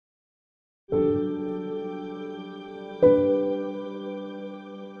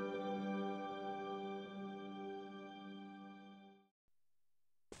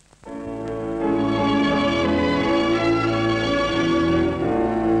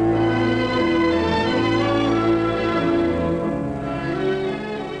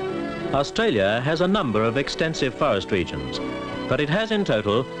Australia has a number of extensive forest regions, but it has in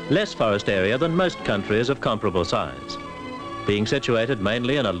total less forest area than most countries of comparable size. Being situated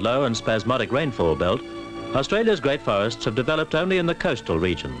mainly in a low and spasmodic rainfall belt, Australia's great forests have developed only in the coastal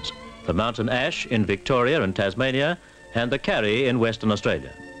regions, the mountain ash in Victoria and Tasmania, and the Karri in Western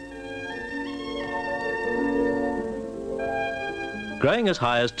Australia. Growing as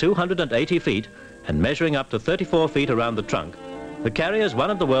high as 280 feet and measuring up to 34 feet around the trunk, the Karri is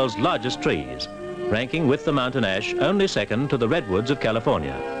one of the world's largest trees, ranking with the mountain ash only second to the redwoods of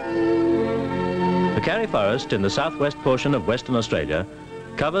California. The Karri Forest in the southwest portion of Western Australia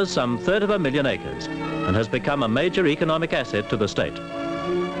covers some 1/3 acres and has become a major economic asset to the state.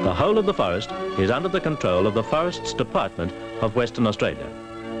 The whole of the forest is under the control of the Forests Department of Western Australia.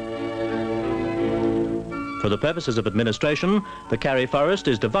 For the purposes of administration, the Karri Forest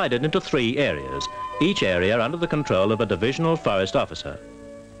is divided into 3 areas, each area under the control of a divisional forest officer.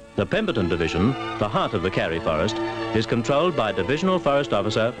 The Pemberton Division, the heart of the Karri Forest, is controlled by Divisional Forest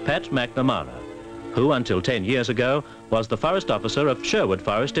Officer Pat McNamara, who until 10 years ago was the Forest Officer of Sherwood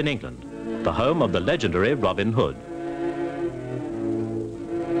Forest in England, the home of the legendary Robin Hood.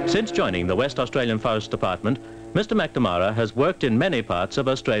 Since joining the West Australian Forest Department, Mr. McNamara has worked in many parts of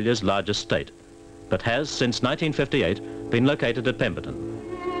Australia's largest state, but has, since 1958, been located at Pemberton.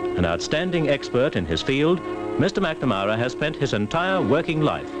 An outstanding expert in his field, Mr. McNamara has spent his entire working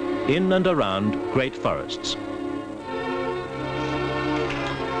life in and around great forests.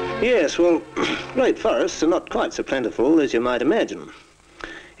 Yes, well, great forests are not quite so plentiful as you might imagine.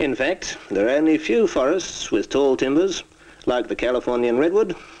 In fact, there are only few forests with tall timbers, like the Californian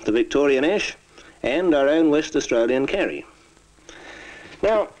redwood, the Victorian ash, and our own West Australian Karri.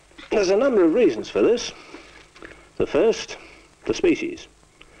 Now, there's a number of reasons for this. The first, the species.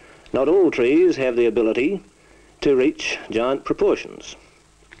 Not all trees have the ability to reach giant proportions.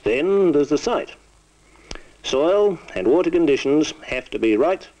 Then there's the site. Soil and water conditions have to be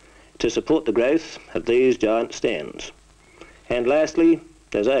right to support the growth of these giant stands. And lastly,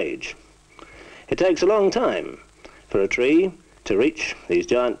 there's age. It takes a long time for a tree to reach these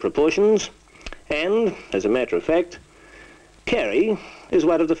giant proportions, and, as a matter of fact, Karri is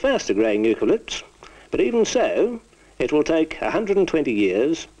one of the faster growing eucalypts, but even so, it will take 120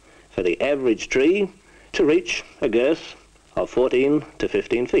 years for the average tree to reach a girth of 14 to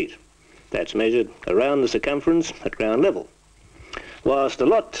 15 feet. That's measured around the circumference at ground level. Whilst a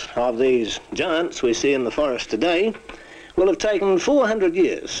lot of these giants we see in the forest today will have taken 400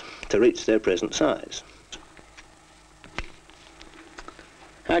 years to reach their present size.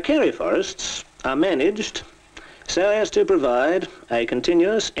 Our Karri forests are managed so as to provide a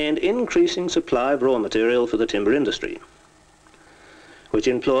continuous and increasing supply of raw material for the timber industry, which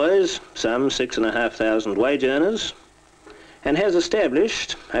employs some 6,500 wage earners and has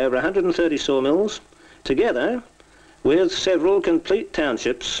established over 130 sawmills, together with several complete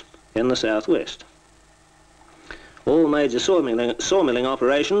townships in the southwest. All major sawmilling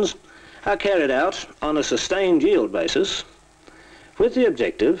operations are carried out on a sustained yield basis, with the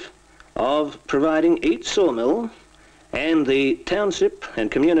objective of providing each sawmill and the township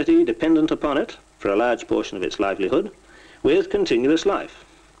and community dependent upon it for a large portion of its livelihood with continuous life.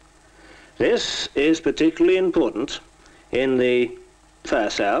 This is particularly important in the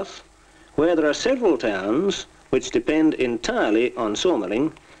far south, where there are several towns which depend entirely on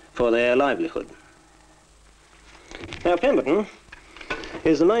sawmilling for their livelihood. Now, Pemberton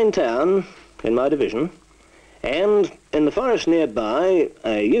is the main town in my division, and in the forest nearby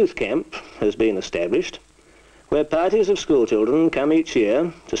a youth camp has been established where parties of school children come each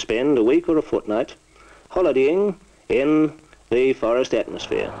year to spend a week or a fortnight holidaying in the forest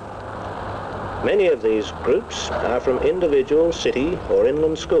atmosphere. Many of these groups are from individual city or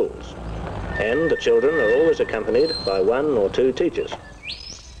inland schools, and the children are always accompanied by 1 or 2 teachers.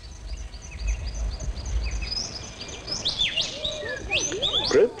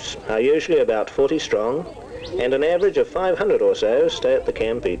 Groups are usually about 40 strong, and an average of 500 or so stay at the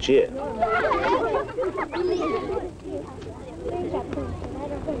camp each year.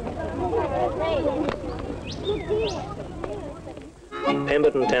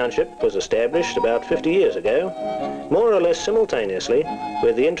 Pemberton Township was established about 50 years ago, more or less simultaneously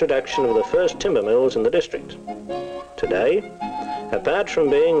with the introduction of the first timber mills in the district. Today, apart from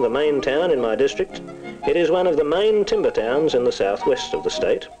being the main town in my district, it is one of the main timber towns in the southwest of the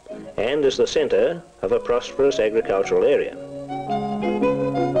state and is the centre of a prosperous agricultural area.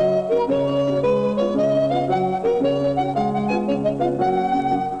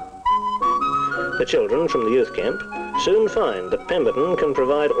 The children from the youth camp soon find that Pemberton can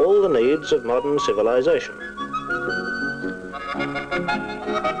provide all the needs of modern civilization.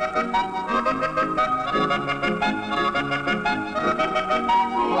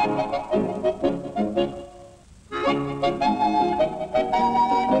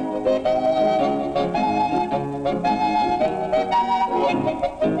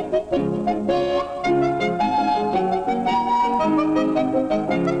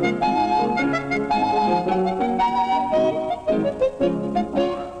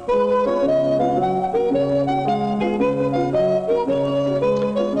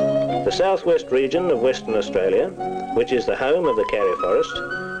 The southwest region of Western Australia, which is the home of the Karri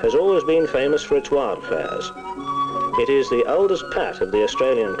Forest, has always been famous for its wildflowers. It is the oldest part of the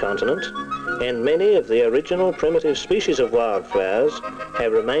Australian continent, and many of the original primitive species of wildflowers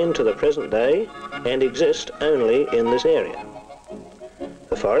have remained to the present day and exist only in this area.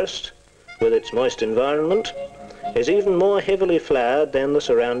 The forest, with its moist environment, is even more heavily flowered than the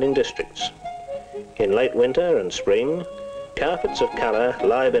surrounding districts. In late winter and spring, carpets of colour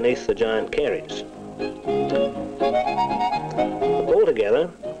lie beneath the giant karris. Altogether,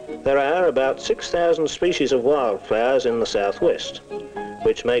 there are about 6,000 species of wildflowers in the southwest,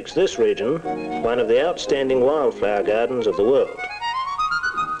 which makes this region one of the outstanding wildflower gardens of the world.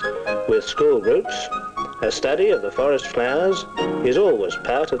 With school groups, a study of the forest flowers is always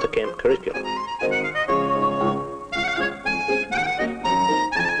part of the camp curriculum.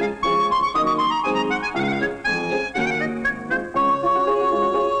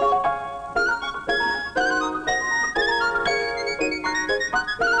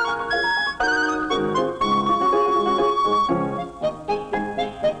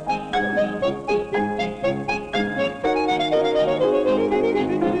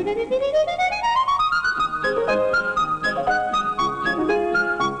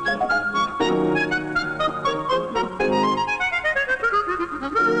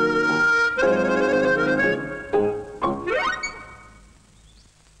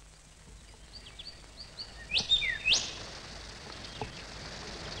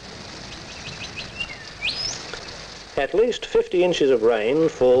 At least 50 inches of rain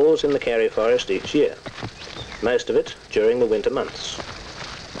falls in the Karri Forest each year, most of it during the winter months.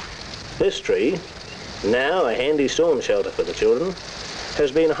 This tree, now a handy storm shelter for the children,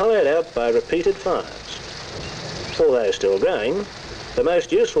 has been hollowed out by repeated fires. Although still growing, the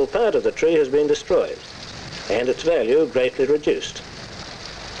most useful part of the tree has been destroyed, and its value greatly reduced.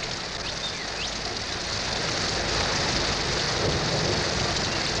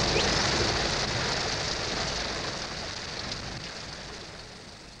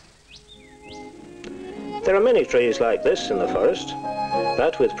 There are many trees like this in the forest,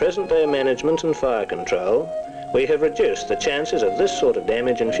 but with present-day management and fire control, we have reduced the chances of this sort of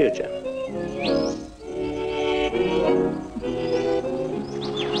damage in future.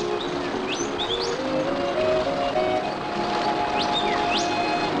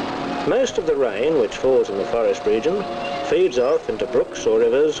 Most of the rain which falls in the forest region feeds off into brooks or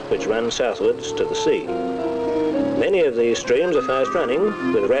rivers which run southwards to the sea. Many of these streams are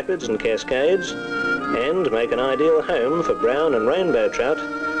fast-running, with rapids and cascades, and make an ideal home for brown and rainbow trout,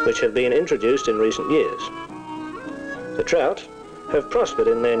 which have been introduced in recent years. The trout have prospered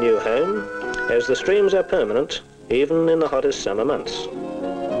in their new home, as the streams are permanent, even in the hottest summer months.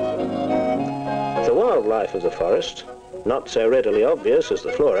 The wildlife of the forest, not so readily obvious as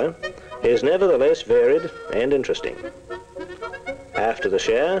the flora, is nevertheless varied and interesting. After the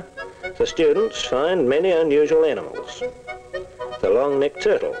share, the students find many unusual animals. The long-necked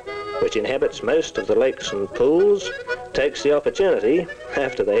turtle, which inhabits most of the lakes and pools, takes the opportunity,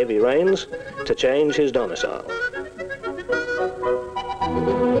 after the heavy rains, to change his domicile.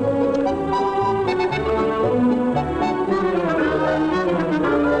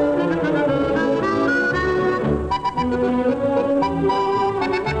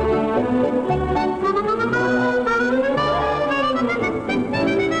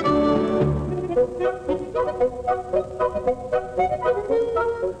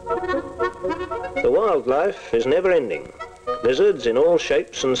 The wildlife is never-ending. Lizards in all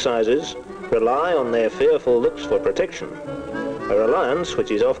shapes and sizes rely on their fearful looks for protection, a reliance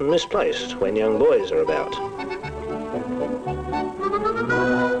which is often misplaced when young boys are about.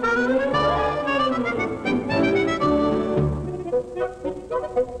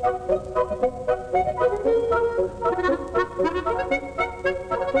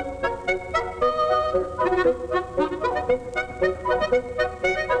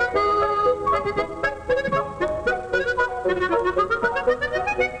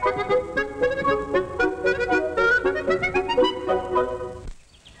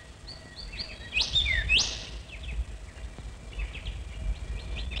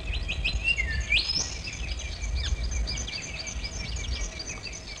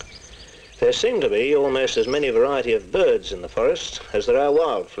 There seem to be almost as many variety of birds in the forest as there are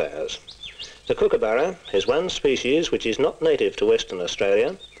wildflowers. The kookaburra is one species which is not native to Western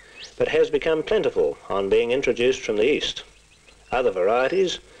Australia, but has become plentiful on being introduced from the east. Other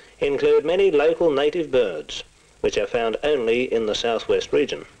varieties include many local native birds, which are found only in the southwest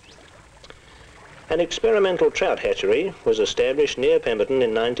region. An experimental trout hatchery was established near Pemberton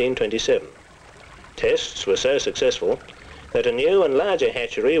in 1927. Tests were so successful that a new and larger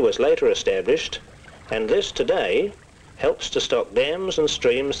hatchery was later established, and this today helps to stock dams and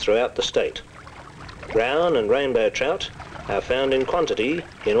streams throughout the state. Brown and rainbow trout are found in quantity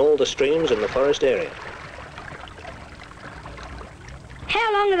in all the streams in the forest area.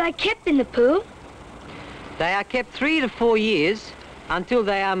 How long are they kept in the pool? They are kept 3 to 4 years until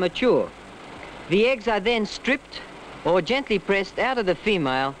they are mature. The eggs are then stripped or gently pressed out of the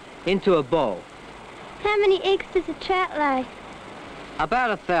female into a bowl. How many eggs does a trout lay? About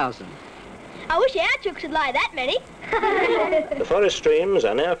 1,000. I wish our chooks would lay that many. The forest streams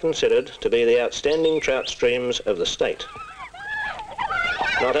are now considered to be the outstanding trout streams of the state.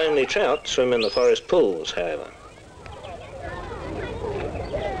 Not only trout swim in the forest pools, however.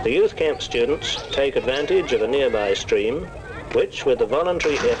 The youth camp students take advantage of a nearby stream, which, with the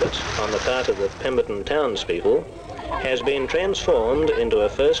voluntary effort on the part of the Pemberton townspeople, has been transformed into a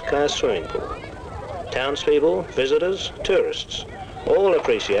first-class swimming pool. Townspeople, visitors, tourists, all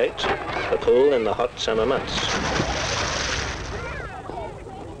appreciate the pool in the hot summer months.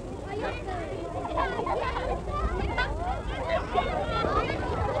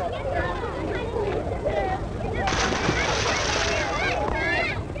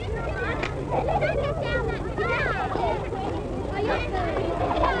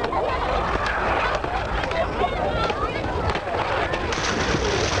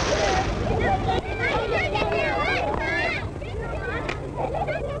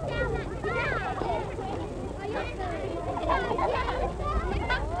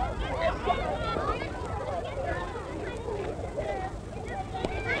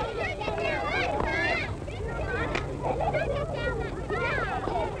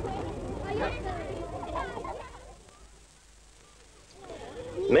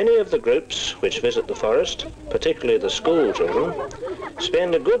 Many of the groups which visit the forest, particularly the school children,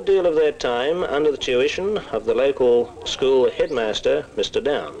 spend a good deal of their time under the tuition of the local school headmaster, Mr.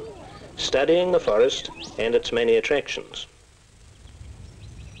 Down, studying the forest and its many attractions.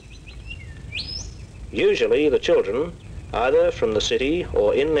 Usually the children, either from the city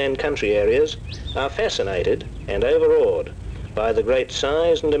or inland country areas, are fascinated and overawed by the great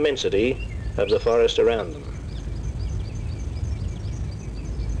size and immensity of the forest around them.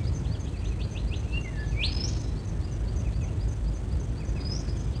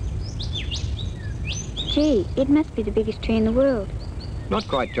 Gee, it must be the biggest tree in the world. Not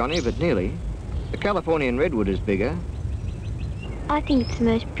quite, Johnny, but nearly. The Californian redwood is bigger. I think it's the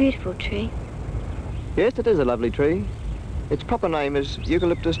most beautiful tree. Yes, it is a lovely tree. Its proper name is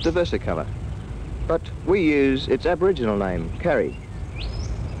Eucalyptus diversicolor, but we use its Aboriginal name, Karri.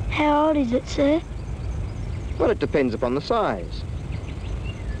 How old is it, sir? Well, it depends upon the size.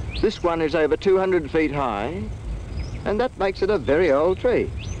 This one is over 200 feet high, and that makes it a very old tree.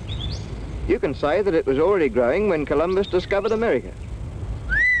 You can say that it was already growing when Columbus discovered America.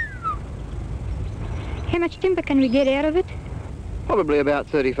 How much timber can we get out of it? Probably about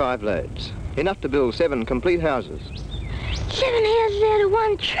 35 loads, enough to build 7 complete houses. 7 houses out of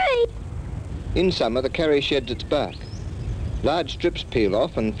one tree? In summer, the Karri sheds its bark. Large strips peel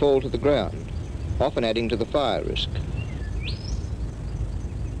off and fall to the ground, often adding to the fire risk.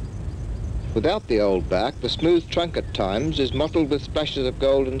 Without the old bark, the smooth trunk at times is mottled with splashes of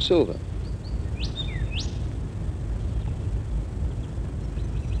gold and silver.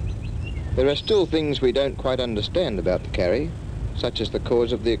 There are still things we don't quite understand about the Karri, such as the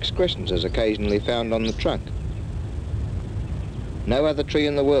cause of the excrescences occasionally found on the trunk. No other tree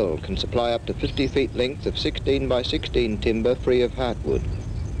in the world can supply up to 50 feet length of 16 by 16 timber free of heartwood.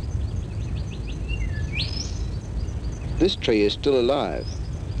 This tree is still alive.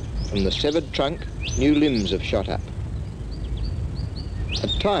 From the severed trunk, new limbs have shot up.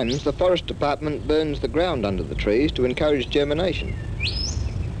 At times, the Forest Department burns the ground under the trees to encourage germination.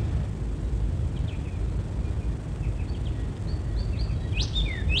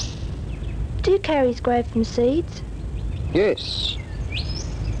 Do Karris grow from seeds? Yes.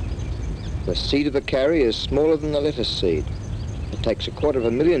 The seed of the Karri is smaller than the lettuce seed. It takes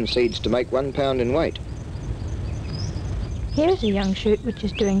 250,000 seeds to make 1 pound in weight. Here's a young shoot which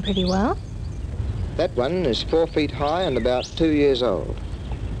is doing pretty well. That one is 4 feet high and about 2 years old.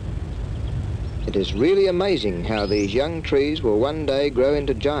 It is really amazing how these young trees will one day grow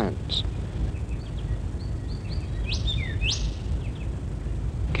into giants.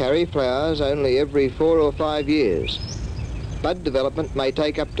 carry flowers only every 4 or 5 years. Bud development may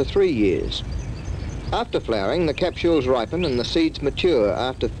take up to 3 years. After flowering, the capsules ripen and the seeds mature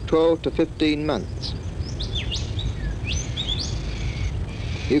after 12 to 15 months.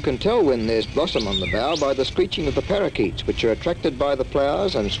 You can tell when there's blossom on the bough by the screeching of the parakeets, which are attracted by the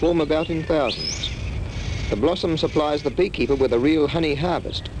flowers and swarm about in thousands. The blossom supplies the beekeeper with a real honey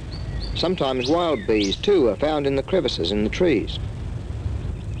harvest. Sometimes wild bees, too, are found in the crevices in the trees.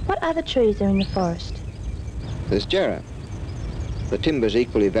 What other trees are in the forest? There's jarrah. The timber's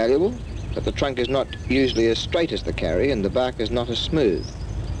equally valuable, but the trunk is not usually as straight as the karri and the bark is not as smooth.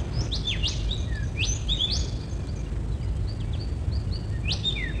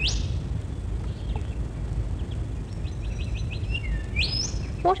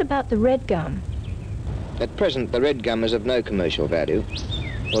 What about the red gum? At present, the red gum is of no commercial value,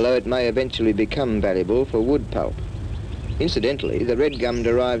 although it may eventually become valuable for wood pulp. Incidentally, the red gum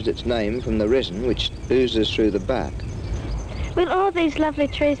derives its name from the resin which oozes through the bark. Will all these lovely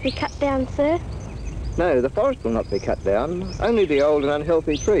trees be cut down, sir? No, the forest will not be cut down, only the old and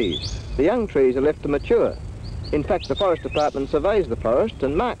unhealthy trees. The young trees are left to mature. In fact, the Forest Department surveys the forest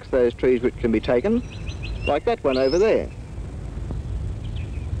and marks those trees which can be taken, like that one over there.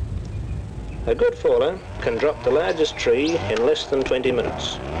 A good faller can drop the largest tree in less than 20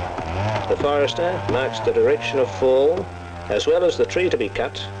 minutes. The forester marks the direction of fall, as well as the tree to be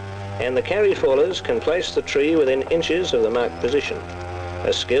cut, and the karri fallers can place the tree within inches of the marked position,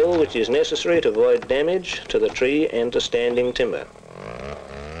 a skill which is necessary to avoid damage to the tree and to standing timber.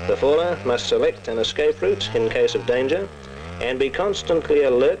 The faller must select an escape route in case of danger, and be constantly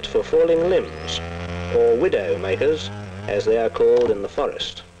alert for falling limbs, or widow makers, as they are called in the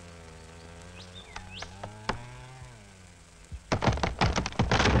forest.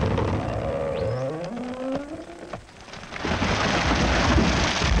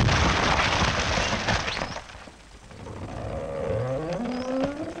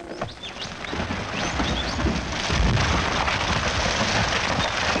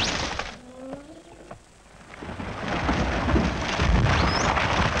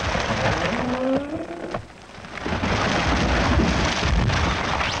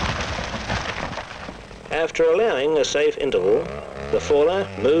 After allowing a safe interval, the faller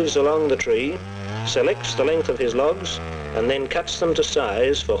moves along the tree, selects the length of his logs, and then cuts them to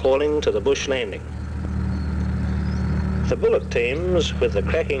size for hauling to the bush landing. The bullock teams, with the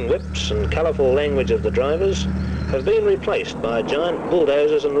cracking whips and colourful language of the drivers, have been replaced by giant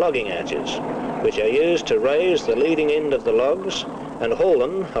bulldozers and logging arches, which are used to raise the leading end of the logs and haul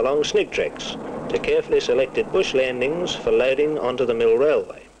them along snig tracks to carefully selected bush landings for loading onto the mill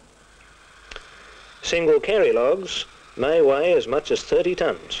railway. Single karri logs may weigh as much as 30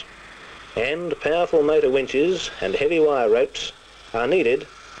 tonnes, and powerful motor winches and heavy wire ropes are needed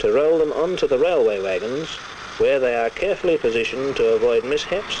to roll them onto the railway wagons, where they are carefully positioned to avoid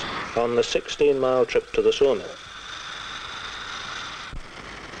mishaps on the 16-mile trip to the sawmill.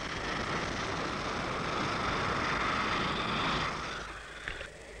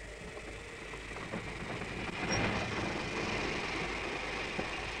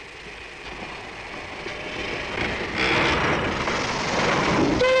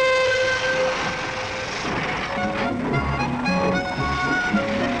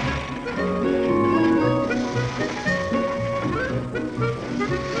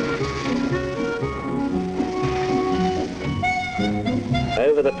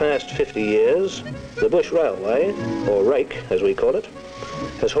 Over the past 50 years, the bush railway, or rake as we call it,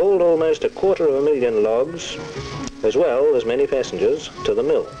 has hauled almost 250,000 logs, as well as many passengers, to the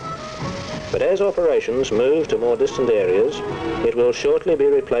mill. But as operations move to more distant areas, it will shortly be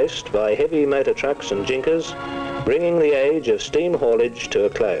replaced by heavy motor trucks and jinkers, bringing the age of steam haulage to a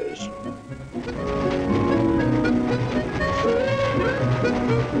close.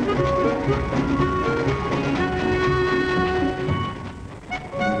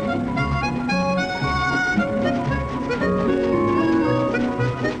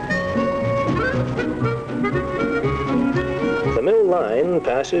 The mill line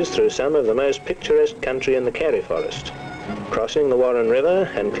passes through some of the most picturesque country in the Karri Forest. Crossing the Warren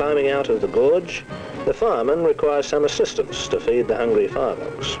River and climbing out of the gorge, the fireman requires some assistance to feed the hungry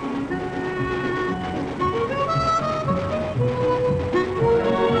firelogs.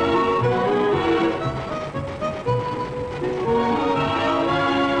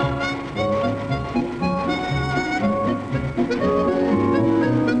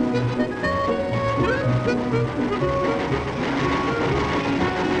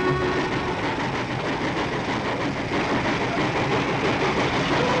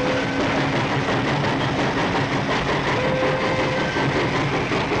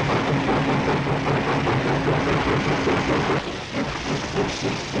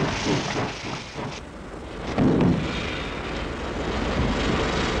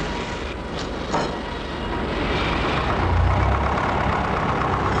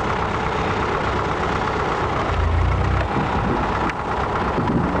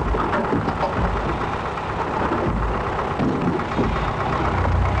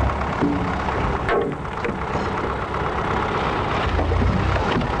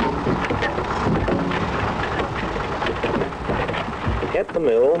 At the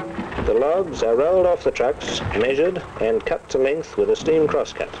mill, the logs are rolled off the trucks, measured and cut to length with a steam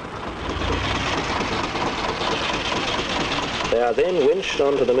crosscut. They are then winched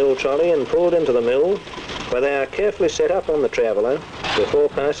onto the mill trolley and pulled into the mill, where they are carefully set up on the traveller before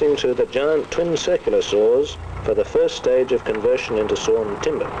passing through the giant twin circular saws for the first stage of conversion into sawn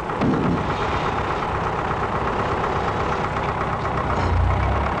timber.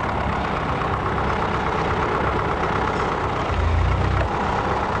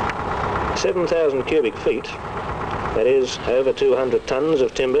 "7,000 cubic feet, that is over 200 tons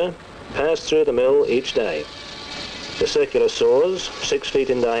of timber, pass through the mill each day. The circular saws, 6 feet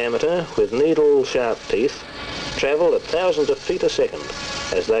in diameter, with needle-sharp teeth, travel at thousands of feet a second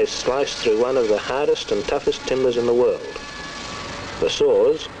as they slice through one of the hardest and toughest timbers in the world. The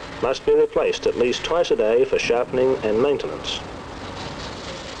saws must be replaced at least twice a day for sharpening and maintenance.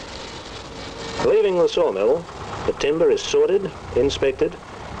 Leaving the sawmill, the timber is sorted, inspected,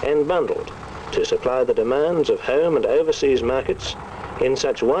 and bundled to supply the demands of home and overseas markets in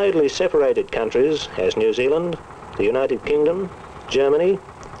such widely separated countries as New Zealand, the United Kingdom, Germany,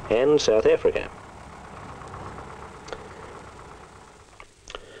 and South Africa.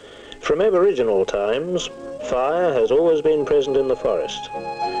 From Aboriginal times, fire has always been present in the forest,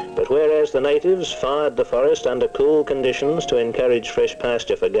 but whereas the natives fired the forest under cool conditions to encourage fresh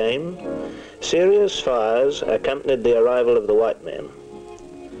pasture for game, serious fires accompanied the arrival of the white man.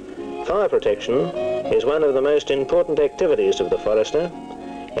 Fire protection is one of the most important activities of the forester,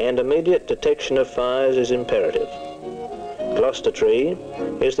 and immediate detection of fires is imperative. Gloucester Tree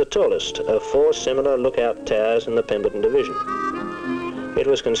is the tallest of 4 similar lookout towers in the Pemberton Division. It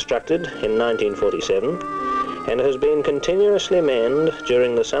was constructed in 1947 and has been continuously manned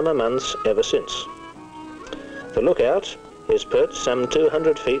during the summer months ever since. The lookout is perched some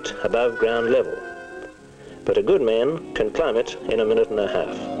 200 feet above ground level, but a good man can climb it in a minute and a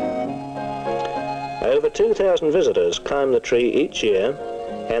half. Over 2,000 visitors climb the tree each year,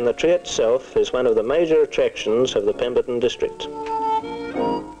 and the tree itself is one of the major attractions of the Pemberton district.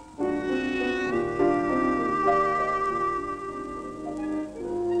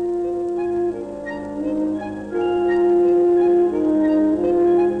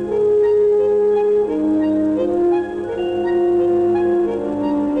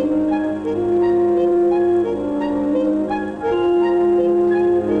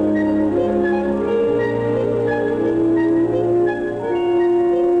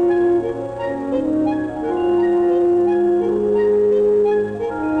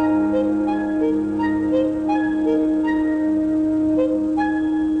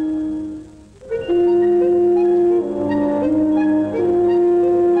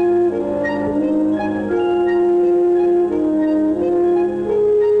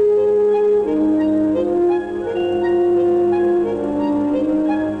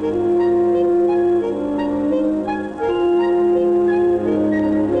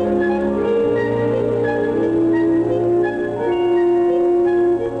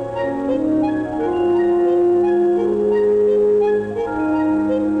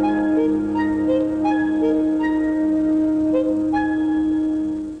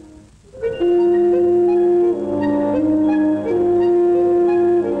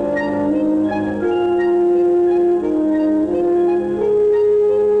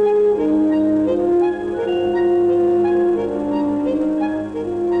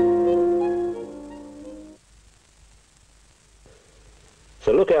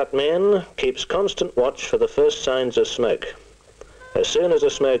 The lookout man keeps constant watch for the first signs of smoke. As soon as a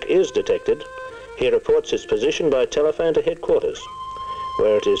smoke is detected, he reports its position by telephone to headquarters,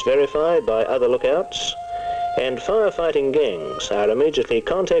 where it is verified by other lookouts, and firefighting gangs are immediately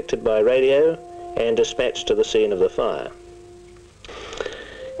contacted by radio and dispatched to the scene of the fire.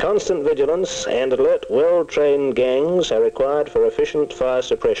 Constant vigilance and alert, well-trained gangs are required for efficient fire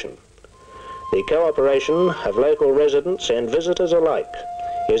suppression. The cooperation of local residents and visitors alike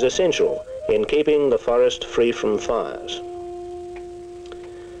is essential in keeping the forest free from fires.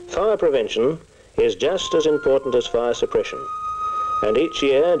 Fire prevention is just as important as fire suppression, and each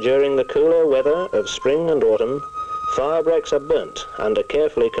year during the cooler weather of spring and autumn, fire breaks are burnt under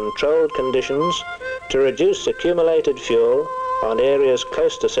carefully controlled conditions to reduce accumulated fuel on areas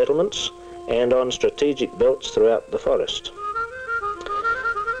close to settlements and on strategic belts throughout the forest.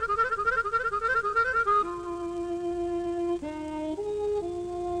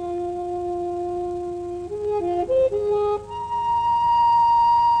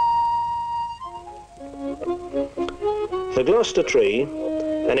 The Gloucester tree,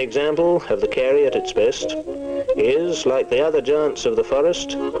 an example of the Karri at its best, is, like the other giants of the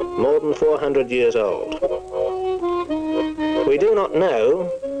forest, more than 400 years old. We do not know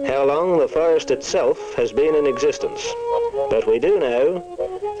how long the forest itself has been in existence, but we do know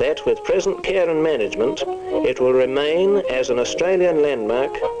that with present care and management, it will remain as an Australian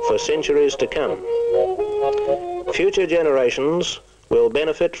landmark for centuries to come. Future generations will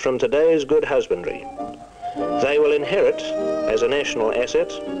benefit from today's good husbandry. They will inherit, as a national asset,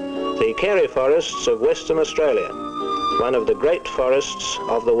 the Karri forests of Western Australia, one of the great forests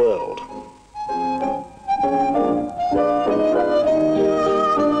of the world.